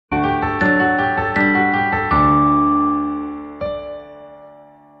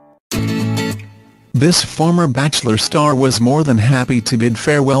this former Bachelor star was more than happy to bid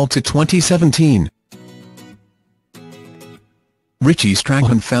farewell to 2017. Richie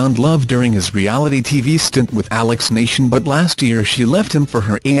Strahan found love during his reality TV stint with Alex Nation, but last year she left him for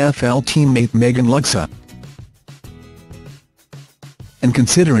her AFL teammate Maegan Luxa. And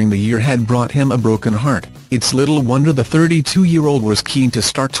considering the year had brought him a broken heart, it's little wonder the 32-year-old was keen to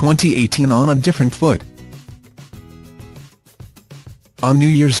start 2018 on a different foot. On New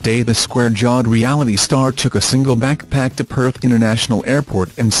Year's Day, the square-jawed reality star took a single backpack to Perth International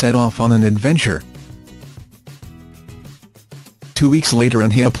Airport and set off on an adventure. 2 weeks later,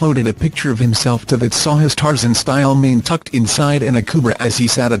 and he uploaded a picture of himself that saw his Tarzan-style mane tucked inside an Cobra as he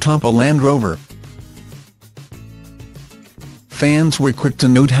sat atop a Land Rover. Fans were quick to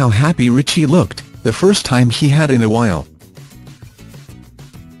note how happy Richie looked, the first time he had in a while.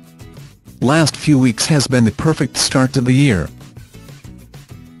 Last few weeks has been the perfect start to the year.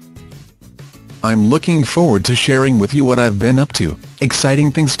 I'm looking forward to sharing with you what I've been up to,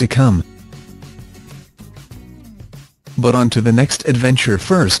 exciting things to come. But on to the next adventure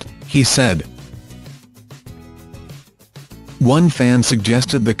first, he said. One fan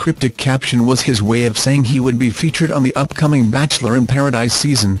suggested the cryptic caption was his way of saying he would be featured on the upcoming Bachelor in Paradise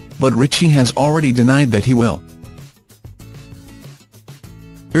season, but Richie has already denied that he will.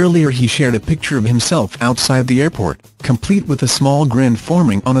 Earlier he shared a picture of himself outside the airport, complete with a small grin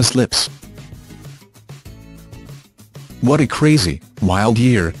forming on his lips. "What a crazy, wild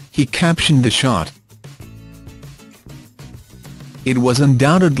year," he captioned the shot. "It was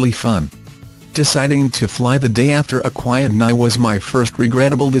undoubtedly fun. Deciding to fly the day after a quiet night was my first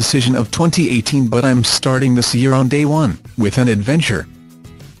regrettable decision of 2018, but I'm starting this year on day one, with an adventure."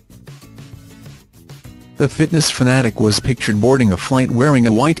 The fitness fanatic was pictured boarding a flight wearing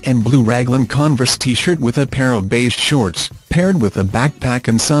a white and blue raglan Converse t-shirt with a pair of beige shorts, paired with a backpack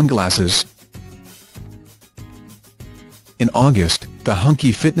and sunglasses. In August, the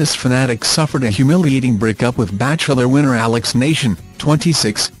hunky fitness fanatic suffered a humiliating breakup with Bachelor winner Alex Nation,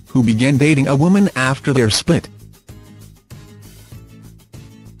 26, who began dating a woman after their split.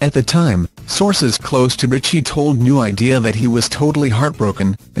 At the time, sources close to Richie told New Idea that he was totally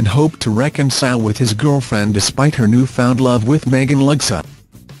heartbroken, and hoped to reconcile with his girlfriend despite her newfound love with Maegan Luxa.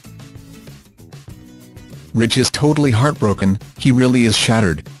 "Rich is totally heartbroken, he really is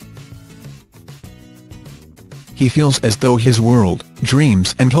shattered. He feels as though his world,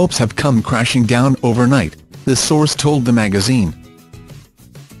 dreams and hopes have come crashing down overnight," the source told the magazine.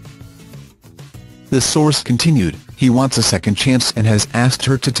 The source continued, "He wants a second chance and has asked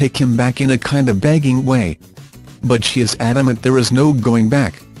her to take him back in a kind of begging way. But she is adamant there is no going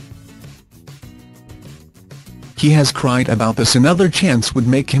back. He has cried about this. Another chance would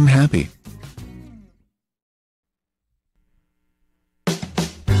make him happy.